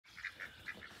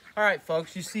All right,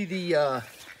 folks, you see the,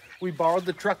 we borrowed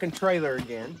the truck and trailer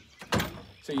again,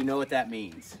 so you know what that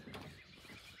means.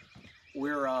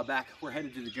 We're we're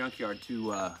headed to the junkyard to,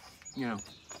 you know,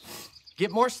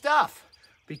 get more stuff.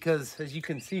 Because as you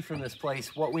can see from this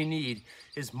place, what we need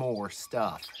is more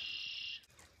stuff.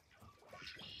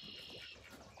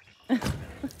 All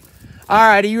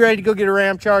right, are you ready to go get a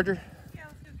Ramcharger? Yeah,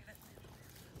 let's go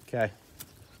get it. Okay.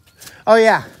 Oh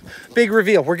yeah, big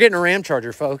reveal. We're getting a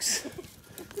Ramcharger, folks.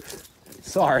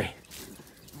 Sorry.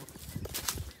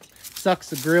 Sucks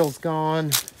the grill's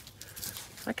gone.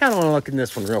 I kind of want to look in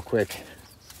this one real quick.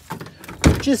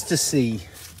 Just to see.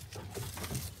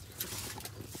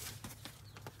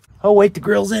 Oh wait, the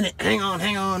grill's in it. Hang on,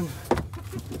 hang on.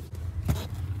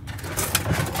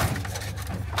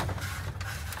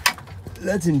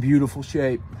 That's in beautiful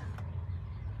shape.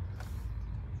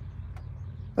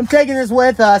 I'm taking this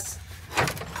with us.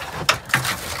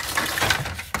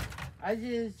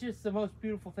 It's just the most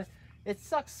beautiful thing. It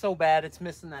sucks so bad it's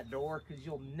missing that door because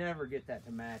you'll never get that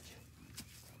to match.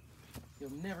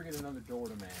 You'll never get another door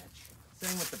to match.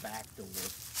 Same with the back door.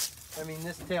 I mean,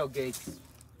 this tailgate's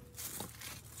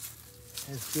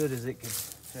as good as it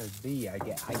can be, I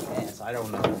guess. I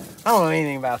don't know. I don't know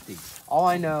anything about these. All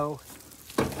I know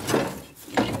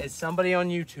is somebody on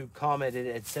YouTube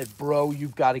commented and said, bro,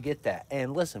 you've got to get that.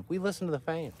 And listen, we listen to the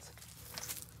fans.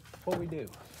 That's what we do.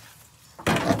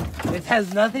 It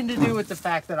has nothing to do with the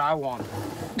fact that I want it.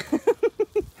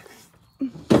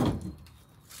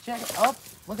 Check it up.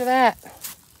 Look at that.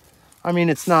 I mean,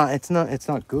 it's not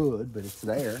good, but it's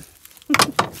there.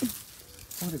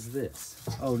 What is this?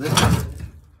 Oh, this is...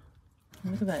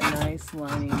 Look at that nice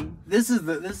lining. This is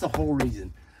the whole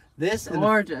reason. This and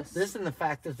gorgeous. This and the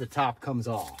fact that the top comes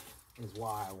off is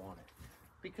why I want it.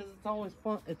 Because it's always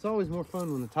fun. It's always more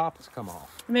fun when the top has come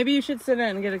off. Maybe you should sit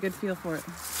in and get a good feel for it.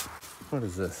 What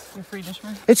is this? Your free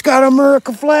dishware. It's got a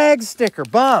America flag sticker.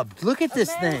 Bub, look at this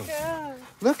thing.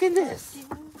 Look at this.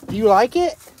 Do you like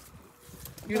it?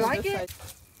 You like it?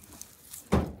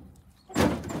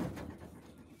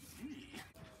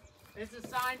 It's a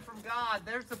sign from God.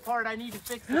 There's the part I need to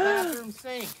fix the bathroom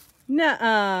sink.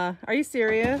 Nuh-uh. Are you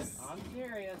serious? I'm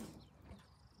serious.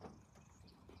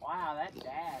 Wow, that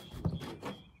dash.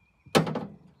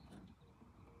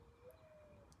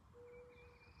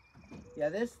 Yeah,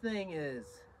 this thing is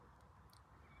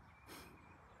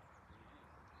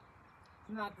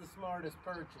not the smartest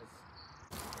purchase.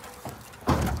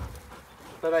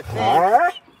 But I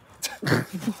think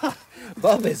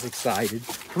Bub is excited.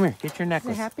 Come here, get your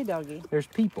necklace. It's a happy doggy. There's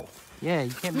people. Yeah,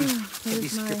 you can't be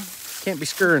can't be My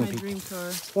scurrying people. dream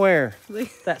car. Where?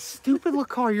 That stupid little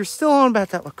car. You're still on about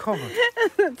that little car.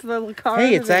 It's the little car.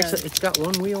 Hey, it's got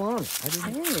one wheel on it. I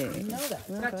didn't know that. It's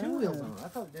not got two bad. wheels on it. I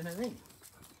thought it didn't have any.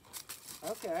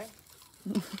 Okay.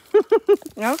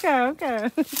 Okay.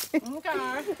 Okay.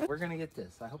 We're gonna get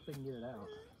this. I hope they can get it out.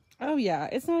 Oh yeah,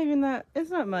 it's not even that. It's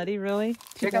not muddy, really.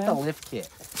 Check out the lift kit.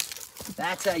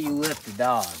 That's how you lift a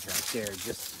Dodge right there.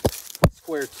 Just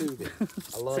square tubing.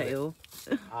 I love it.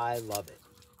 I love it.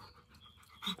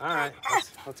 All right,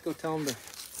 let's go tell them to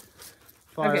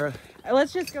fire. Okay.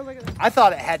 Let's just go look at this. I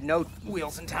thought it had no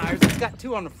wheels and tires. It's got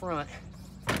two on the front.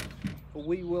 But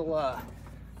we will,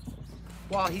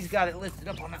 while he's got it lifted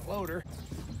up on that loader,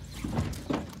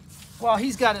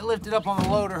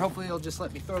 hopefully he'll just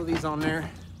let me throw these on there.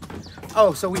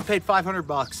 Oh, so we paid 500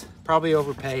 bucks, probably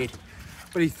overpaid,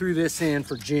 but he threw this in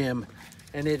for Jim,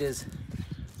 and it is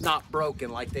not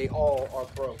broken like they all are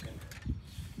broken.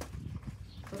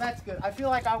 So that's good. I feel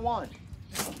like I won.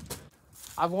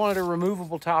 I've wanted a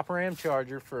removable top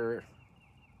Ramcharger for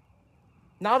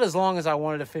not as long as I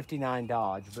wanted a 59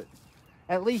 Dodge, but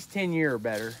at least 10 years or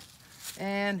better.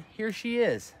 And here she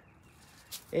is.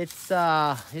 It's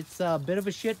a bit of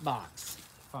a shit box,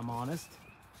 if I'm honest.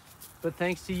 But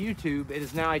thanks to YouTube, it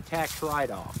is now a tax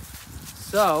write-off.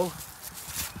 So,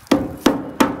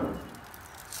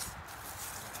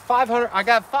 I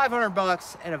got 500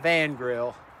 bucks and a van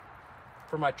grill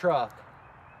for my truck.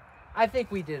 I think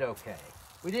we did okay.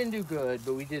 We didn't do good,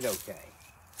 but we did okay.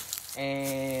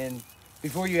 And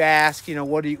before you ask, you know,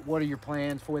 what are your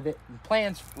plans with it?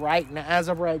 Plans right now, as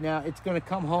of right now, it's going to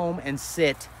come home and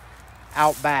sit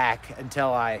out back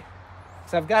until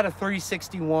so I've got a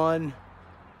 361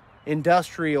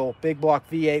 industrial big block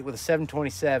V8 with a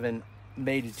 727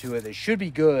 mated to it. It should be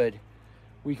good.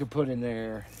 We could put in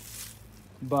there,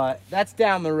 but that's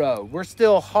down the road. We're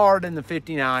still hard in the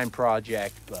 59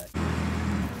 project, but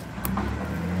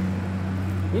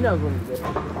he knows what he's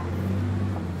doing.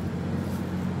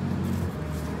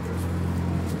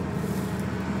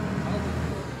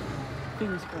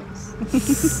 Fingers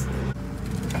crossed.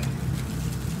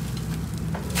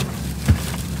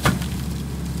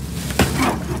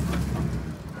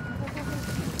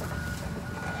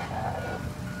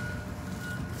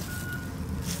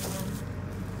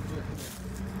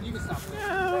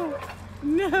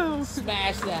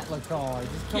 Smash that LaCar.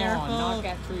 Just come Careful. on, knock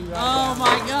that tree right Oh down.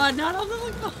 my God, not on the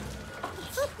LaCar.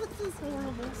 This is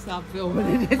horrible. Stop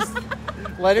filming it.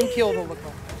 Let him kill the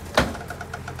LaCar.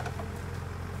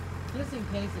 Just in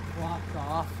case it flops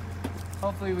off.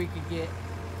 Hopefully we could get...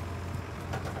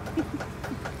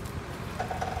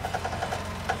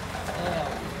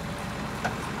 Hell.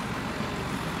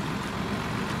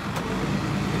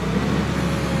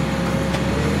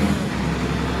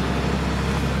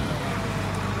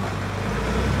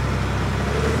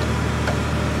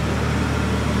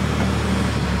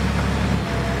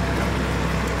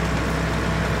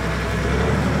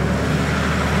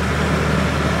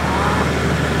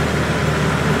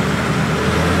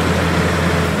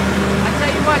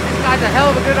 Guy's a hell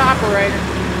of a good operator.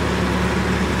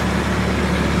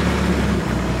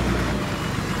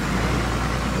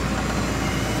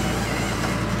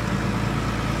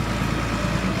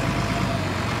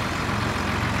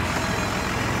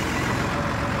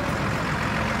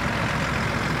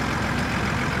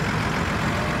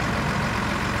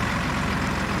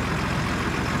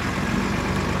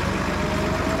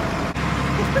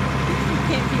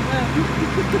 Can't keep up.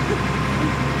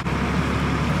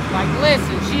 Like,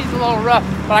 listen, she's a little rough,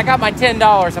 but I got my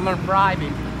 $10. I'm gonna bribe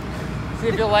him. See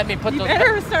if he'll let me put You those.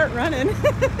 better start running.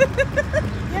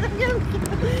 Get him, get him.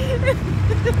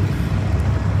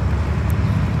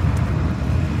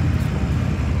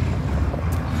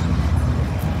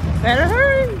 Better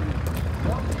hurry.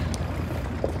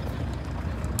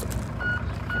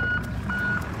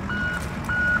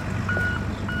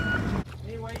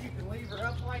 Any way you can leave her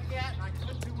up like that and I can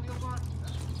put 2 wheels on?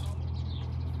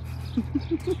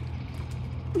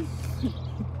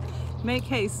 Make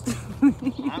haste.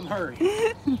 I'm hurrying.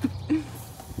 I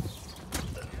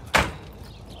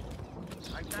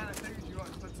kind of figured you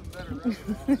wanted to put some better rubber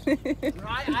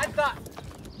on it. I thought,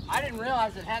 I didn't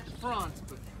realize it had the front,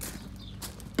 but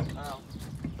Well,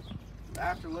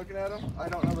 after looking at them, I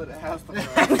don't know that it has the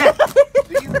front.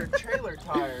 These are trailer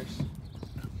tires.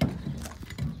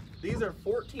 These are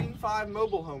 14.5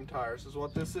 mobile home tires is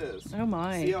what this is. Oh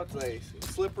my. See how it's a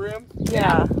slip rim?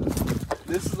 Yeah.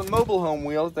 This is a mobile home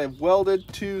wheel that they've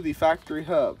welded to the factory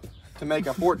hub to make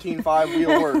a 14.5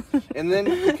 wheel work. And then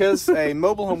because a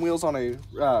mobile home wheel's on a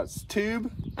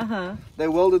tube, they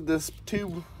welded this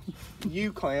tube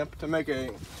U-clamp to make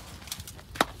a,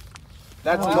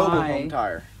 that's a mobile home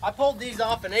tire. I pulled these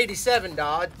off in '87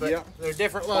 Dodge, but Yep. they're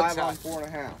different looks. 5 on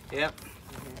 4.5. Yep.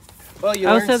 Well, you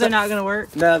Oh, learn so they're some- not gonna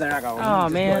work? No, they're not gonna. Oh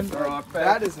Just man. put rock back.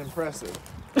 That is impressive.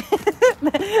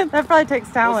 That probably takes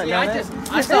Well, talent, see,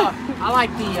 doesn't I saw. I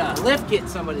like the lift kit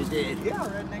somebody did. Yeah,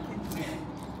 redneck.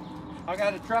 I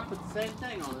got a truck with the same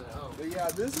thing on it at home. But yeah,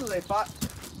 this is a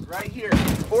right here,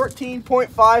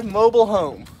 14.5 mobile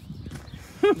home.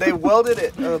 They welded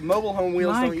it. Mobile home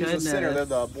wheels My don't use the center; they're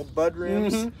goodness. the bud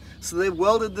rims. So they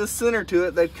welded this center to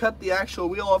it. They cut the actual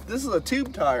wheel off. This is a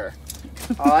tube tire.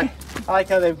 I like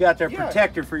how they've got their Yeah.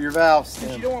 protector for your valve But you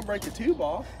stem. don't want to break the tube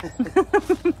off.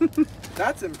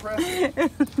 That's impressive.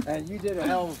 And you did a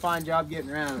hell of a fine job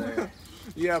getting around there.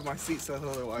 Yeah, my seat says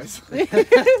otherwise. It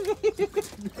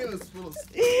was full of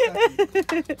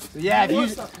stuff. Yeah, Do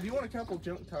if you want a couple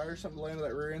junk tires, something to lay under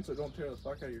that rear end so it don't tear the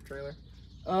fuck out of your trailer?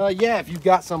 yeah, if you've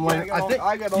got some, Yeah, like,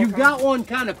 I got all you've kinds got one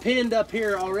kind of pinned up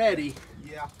here already.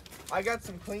 Yeah. I got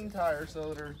some clean tires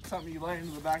so that are something you lay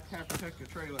into the back to protect your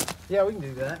trailer. Yeah, we can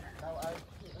do that. I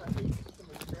think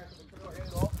somebody scratching the trailer and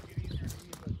it'll also get easier to use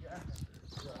the gas.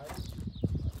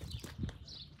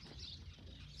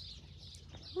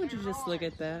 Would you just look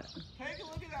at that? Take a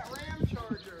look at that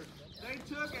Ramcharger. They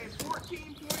took a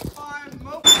 14.5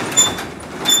 mobile.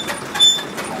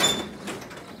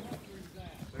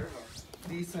 There's a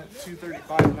decent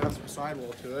 235 pounds for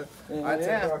sidewall to it. I'd say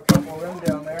yeah. throw a couple of them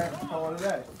down there and call it a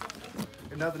day.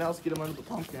 If nothing else, get them under the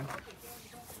pumpkin.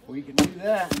 We can do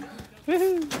that.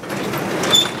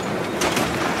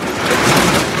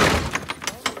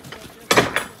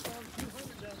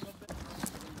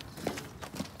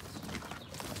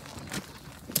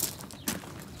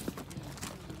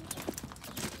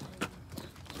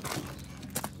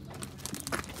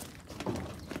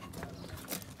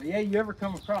 But yeah, you ever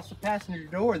come across a passenger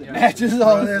door that matches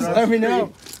all this, let me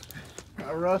know.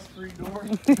 A rust-free door.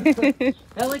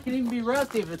 Hell, it can even be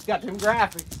rusty if it's got them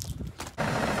graphics.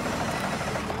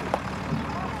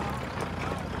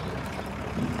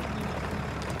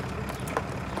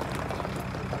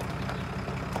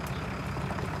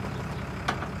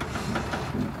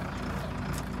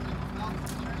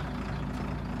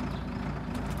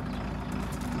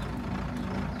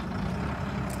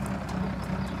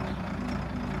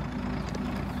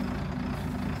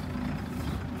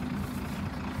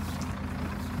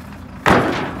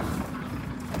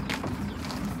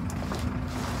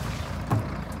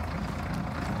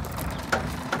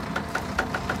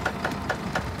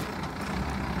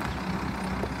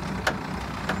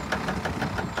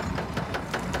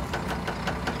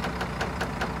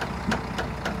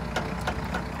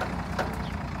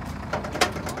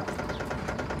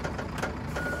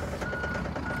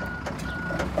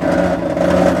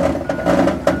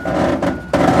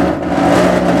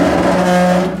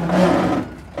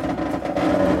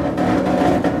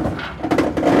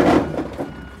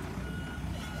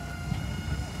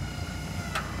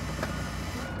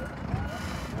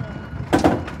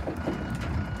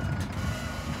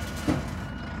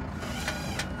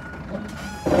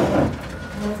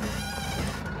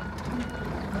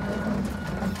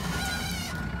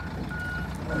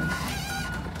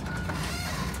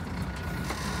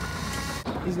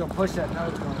 He's gonna push that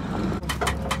nose going.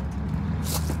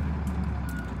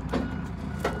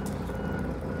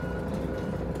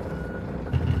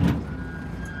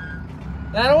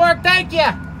 That'll work, thank you.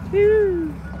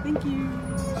 Thank you.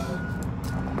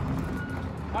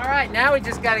 All right, now we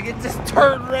just gotta get this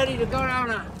turd ready to go down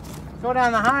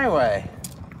the highway.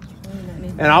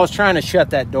 And I was trying to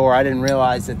shut that door. I didn't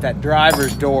realize that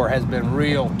driver's door has been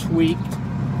real tweaked,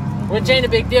 which ain't a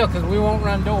big deal because we won't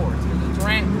run doors.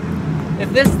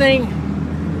 If this thing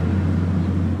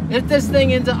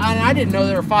ends up, I didn't know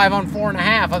they were 5 on 4.5.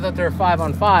 I thought they were 5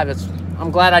 on 5.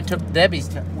 I'm glad I took Debbie's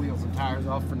wheels and tires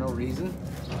off for no reason.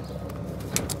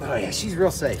 Oh yeah, she's real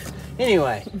safe.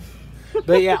 Anyway,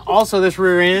 but yeah, also this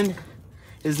rear end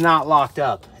is not locked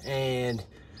up, and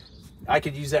I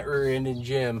could use that rear end in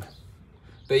gym.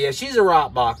 But yeah, she's a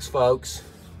rot box, folks.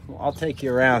 Well, I'll take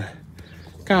you around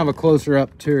kind of a closer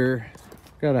up tour.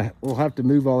 We'll have to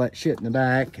move all that shit in the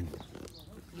back and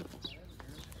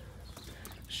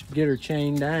get her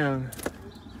chained down.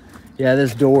 Yeah,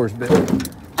 this door's been,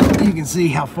 you can see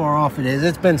how far off it is.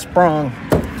 It's been sprung.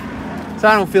 So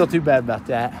I don't feel too bad about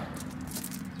that.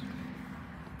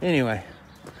 Anyway,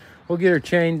 we'll get her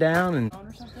chained down and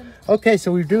okay,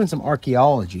 so we're doing some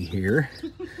archaeology here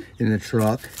in the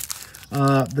truck.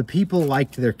 The people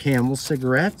liked their Camel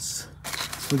cigarettes.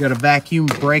 We got a vacuum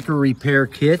breaker repair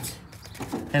kit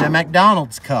and a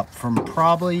McDonald's cup from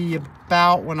probably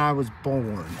about when I was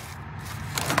born.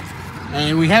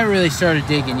 And we haven't really started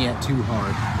digging yet too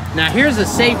hard. Now here's a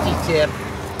safety tip.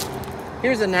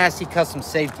 Here's a nasty custom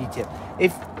safety tip.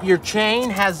 If your chain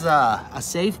has a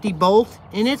safety bolt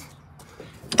in it,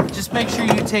 just make sure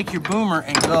you take your boomer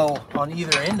and go on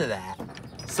either end of that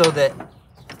so that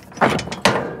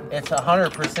it's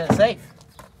 100% safe.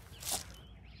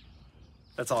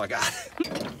 That's all I got.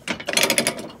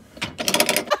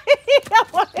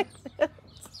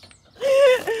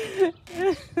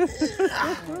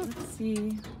 Let's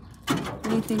see.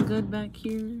 Anything good back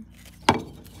here?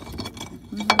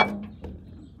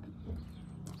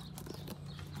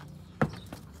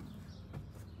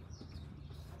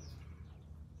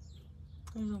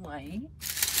 There's a light.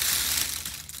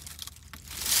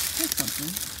 There's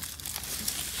something.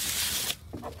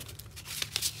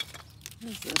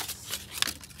 What is this?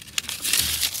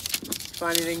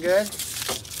 Find anything good?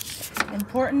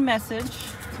 Important message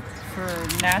for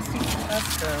nasty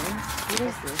customs. What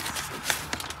is this?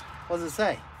 What does it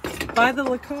say? Buy the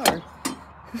car.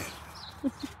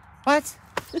 What?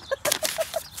 What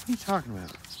are you talking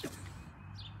about?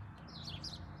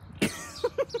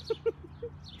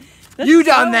 You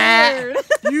done that.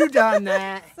 You done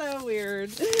that. So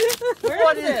weird.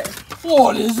 What is it?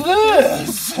 What is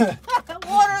this?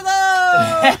 What are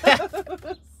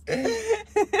those?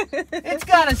 It's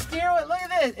got a steering wheel. Look at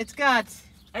this. It's got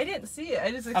I didn't see it.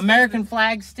 I just American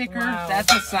flag sticker. Wow.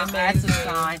 That's a sign. That's a Amazing.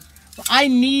 sign. I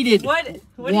needed What do you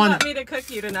one. want me to cook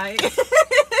you tonight?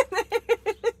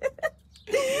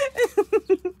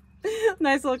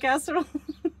 Nice little casserole.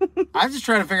 I'm just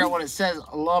trying to figure out what it says.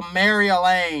 La Maria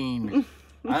Lane.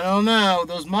 I don't know.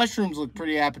 Those mushrooms look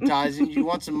pretty appetizing. You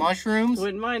want some mushrooms?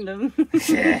 Wouldn't mind them.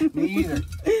 Yeah, me either.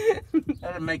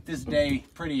 That'll make this day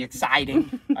pretty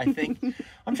exciting, I think.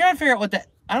 I'm trying to figure out what that...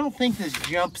 I don't think this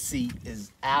jump seat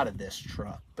is out of this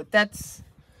truck, but that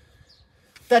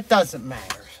doesn't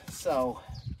matter. So,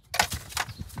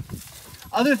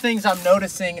 other things I'm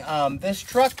noticing, this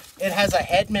truck, it has a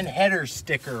Hedman header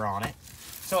sticker on it.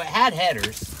 So it had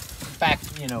headers. In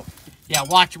fact, you know, yeah,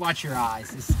 watch your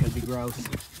eyes. This is gonna be gross.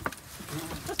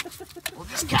 We'll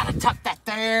just kind of tuck that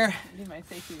there. Need my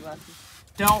safety glasses.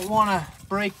 Don't want to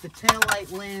break the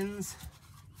taillight lens.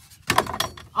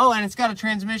 Oh, and it's got a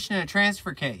transmission and a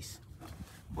transfer case,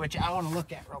 which I want to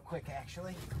look at real quick,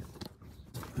 actually.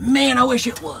 Man, I wish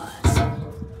it was.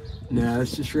 No,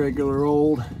 it's just regular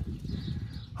old.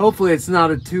 Hopefully it's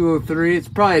not a 203. It's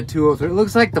probably a 203. It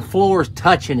looks like the floor's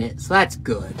touching it, so that's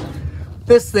good.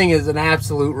 This thing is an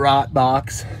absolute rot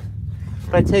box.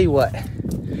 But I tell you what,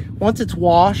 once it's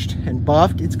washed and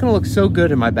buffed, it's gonna look so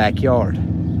good in my backyard.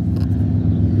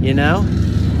 You know?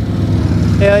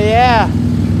 Hell yeah.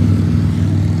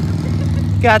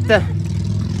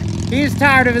 He's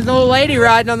tired of his old lady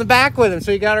riding on the back with him,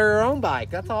 so he got her own bike.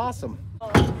 That's awesome.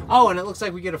 Oh, and it looks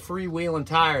like we get a freewheeling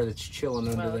tire that's chilling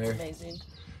under there. That's amazing.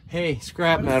 Hey,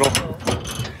 scrap metal.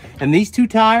 And these two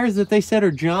tires that they said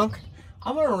are junk,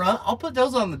 I'm gonna run. I'll put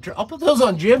those on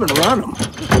Jim and run them.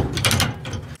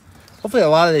 Hopefully, a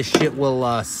lot of this shit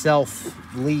will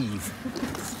self-leave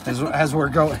as we're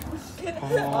going.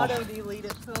 Oh. Auto delete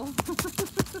it, Phil.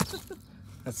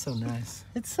 That's so nice.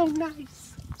 It's so nice.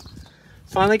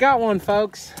 Finally got one,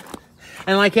 folks.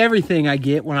 And like everything I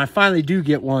get, when I finally do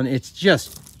get one, it's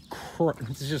just crap.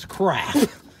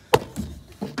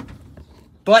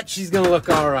 But she's gonna look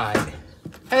all right.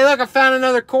 Hey, look, I found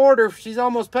another quarter. She's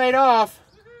almost paid off.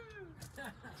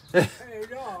 Paid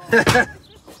off.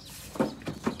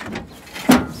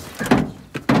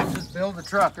 Just build the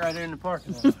truck right here in the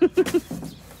parking lot.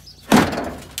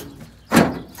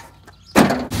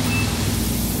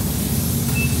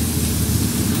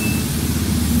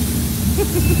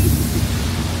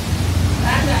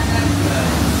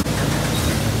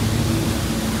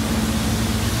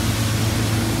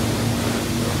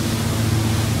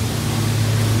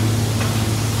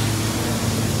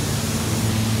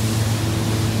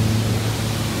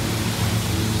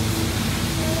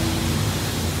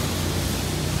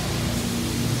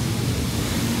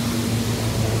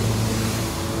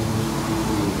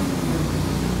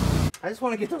 I just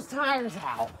want to get those tires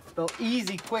out. The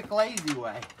easy, quick, lazy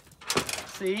way.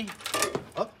 See?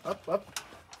 Up, up, up.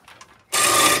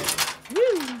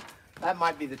 Woo. That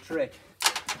might be the trick.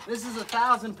 This is a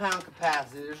 1,000-pound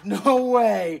capacity. There's no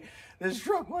way this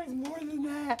truck weighs more than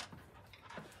that.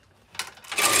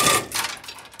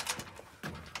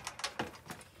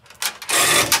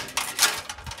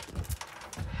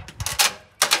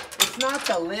 It's not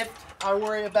the lift I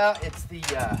worry about, it's the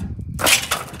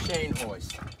chain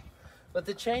hoist. But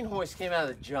the chain hoist came out of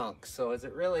the junk, so is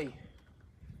it really...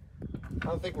 I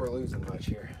don't think we're losing much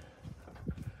here.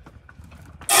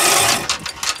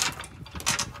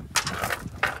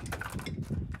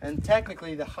 And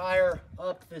technically, the higher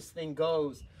up this thing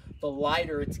goes, the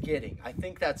lighter it's getting. I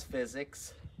think that's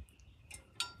physics.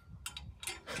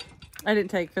 I didn't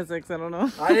take physics, I don't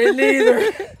know. I didn't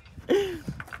either.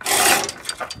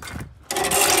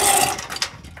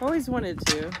 Always wanted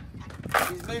to.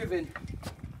 He's moving.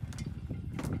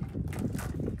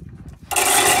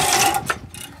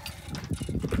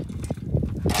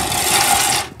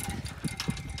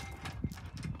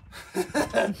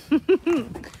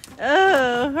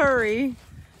 Oh, hurry.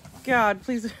 God,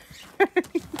 please hurry.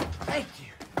 Thank you.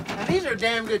 Now, these are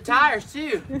damn good tires,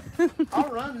 too. I'll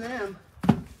run them.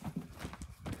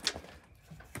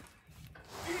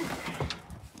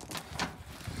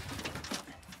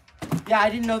 Yeah, I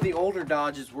didn't know the older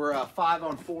Dodges were 5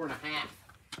 on 4.5.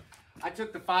 I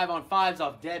took the 5 on 5s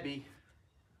off Debbie.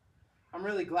 I'm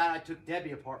really glad I took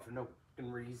Debbie apart for no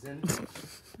fucking reason.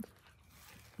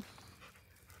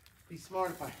 Be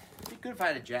smart if be good if I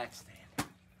had a jack stand.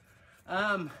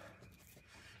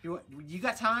 You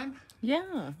got time? Yeah.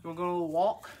 You wanna go on a little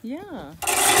walk? Yeah.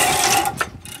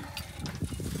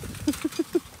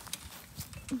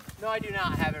 No, I do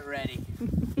not have it ready.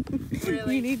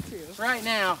 Really? You need to. Right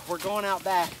now, we're going out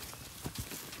back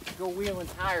to go wheeling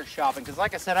tire shopping. Because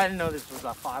like I said, I didn't know this was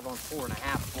a 5 on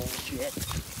 4.5 bullshit.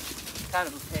 Kind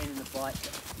of a pain in the butt.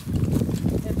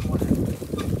 It's whatever.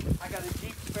 I got a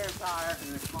Jeep spare tire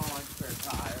and a small line spare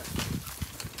tire.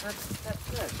 That's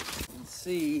good. And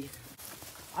see,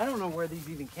 I don't know where these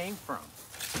even came from.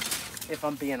 If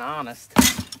I'm being honest.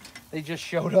 They just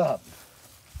showed up.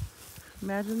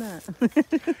 Imagine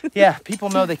that. Yeah, people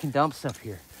know they can dump stuff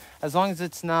here. As long as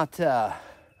it's not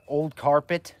old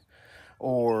carpet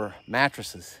or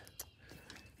mattresses,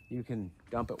 you can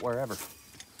dump it wherever.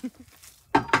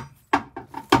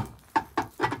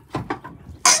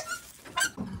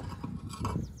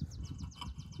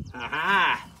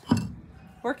 Aha!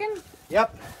 Working?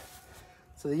 Yep.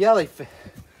 So the yellow,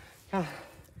 I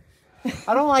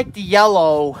don't like the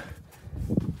yellow.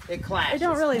 It clashes. It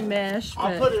don't really mesh. I'll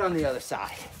But... put it on the other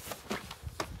side.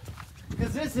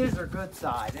 Because this is our good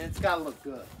side, and it's got to look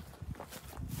good.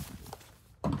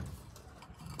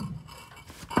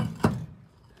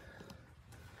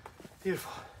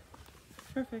 Beautiful.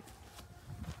 Perfect.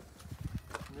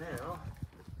 Now,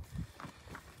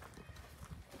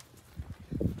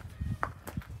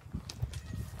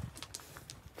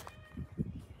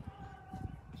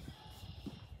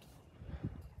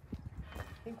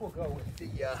 I think we'll go with the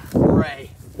gray.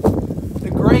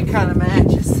 The gray kind of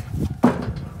matches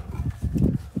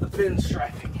the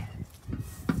pinstriping.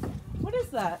 What is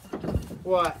that?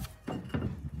 What?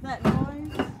 That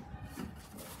noise?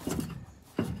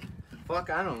 Fuck,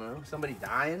 I don't know. Somebody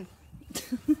dying?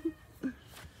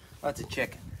 That's a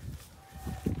chicken.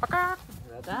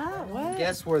 That? What?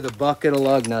 Guess where the bucket of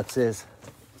lug nuts is?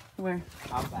 Where?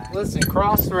 Listen,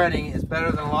 cross-threading is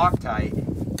better than Loctite.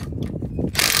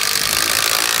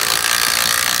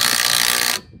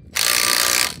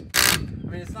 I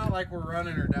mean, it's not like we're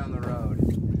running her down the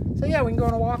road. So yeah, we can go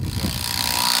on a walk. The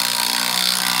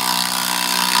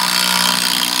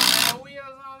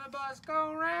wheels on the bus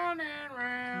go round and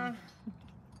round.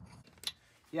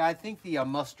 Yeah, I think the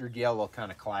mustard yellow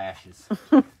kind of clashes.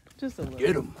 Just a little.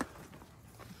 Get them.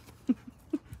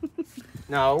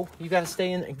 No, you got to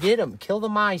stay in. Get them. Kill the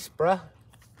mice, bruh.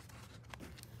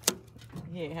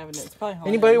 He ain't having it. It's probably haunted.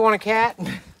 Anybody want a cat?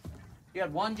 You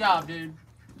had one job, dude.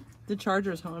 The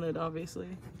Charger's haunted, obviously.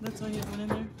 That's why he went in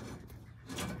there.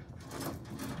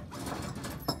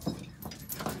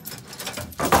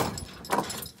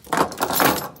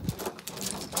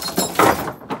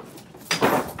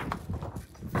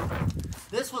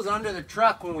 This was under the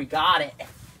truck when we got it.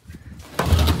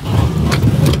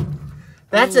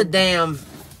 That's a damn...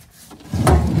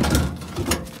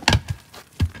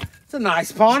 It's a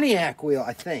nice Pontiac wheel,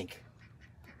 I think.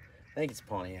 I think it's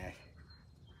Pontiac.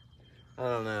 I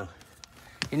don't know.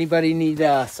 Anybody need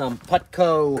some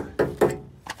Putco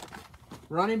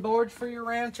running boards for your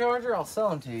Ramcharger? I'll sell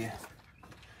them to you.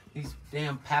 These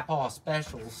damn Papaw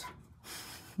specials.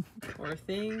 Or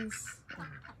things.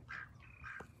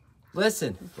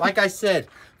 Listen, like I said,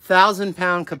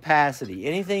 1,000-pound capacity.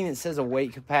 Anything that says a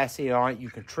weight capacity on it, you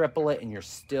can triple it and you're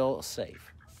still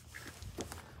safe.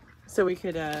 So we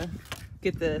could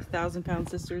get the 1,000-pound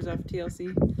sisters off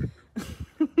TLC.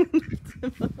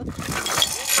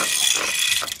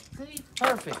 See?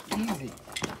 Perfect. Easy.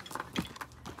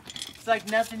 It's like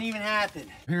nothing even happened.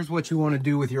 Here's what you want to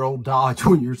do with your old Dodge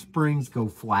when your springs go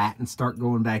flat and start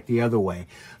going back the other way.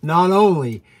 Not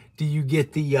only do you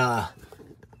get the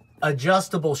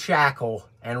adjustable shackle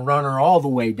and run her all the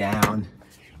way down,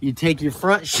 you take your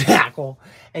front shackle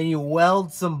and you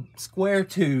weld some square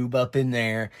tube up in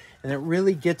there, and it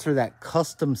really gets her that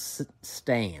custom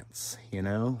stance, you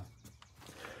know?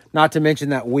 Not to mention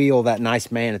that wheel that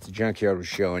nice man at the junkyard was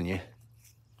showing you.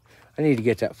 I need to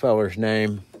get that feller's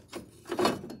name.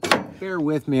 Bear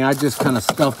with me, I just kind of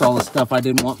stuffed all the stuff I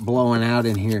didn't want blowing out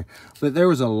in here. But there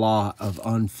was a lot of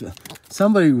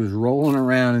somebody was rolling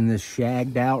around in this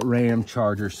shagged out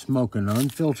Ramcharger smoking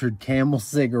unfiltered Camel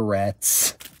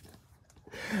cigarettes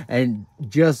and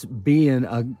just being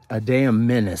a damn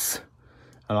menace.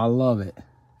 And I love it.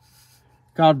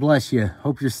 God bless you.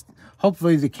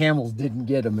 Hopefully the camels didn't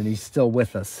get him and he's still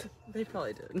with us. They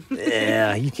probably did.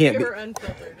 Yeah, you can't They be, were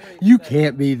unfiltered. you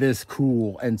can't be this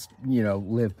cool and, you know,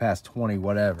 live past 20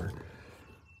 whatever.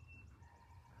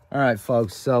 All right,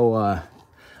 folks. So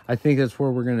I think that's where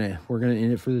we're gonna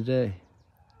end it for the day.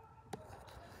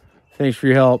 Thanks for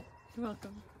your help. You're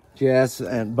welcome. Jess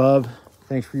and Bub,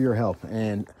 thanks for your help.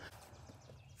 And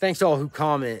thanks to all who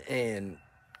comment and,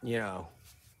 you know,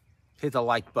 hit the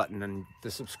like button and the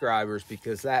subscribers,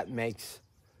 because that means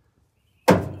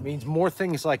more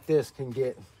things like this can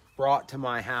get brought to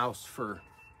my house for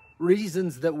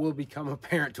reasons that will become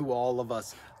apparent to all of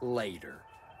us later,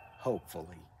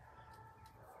 hopefully.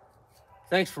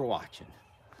 Thanks for watching.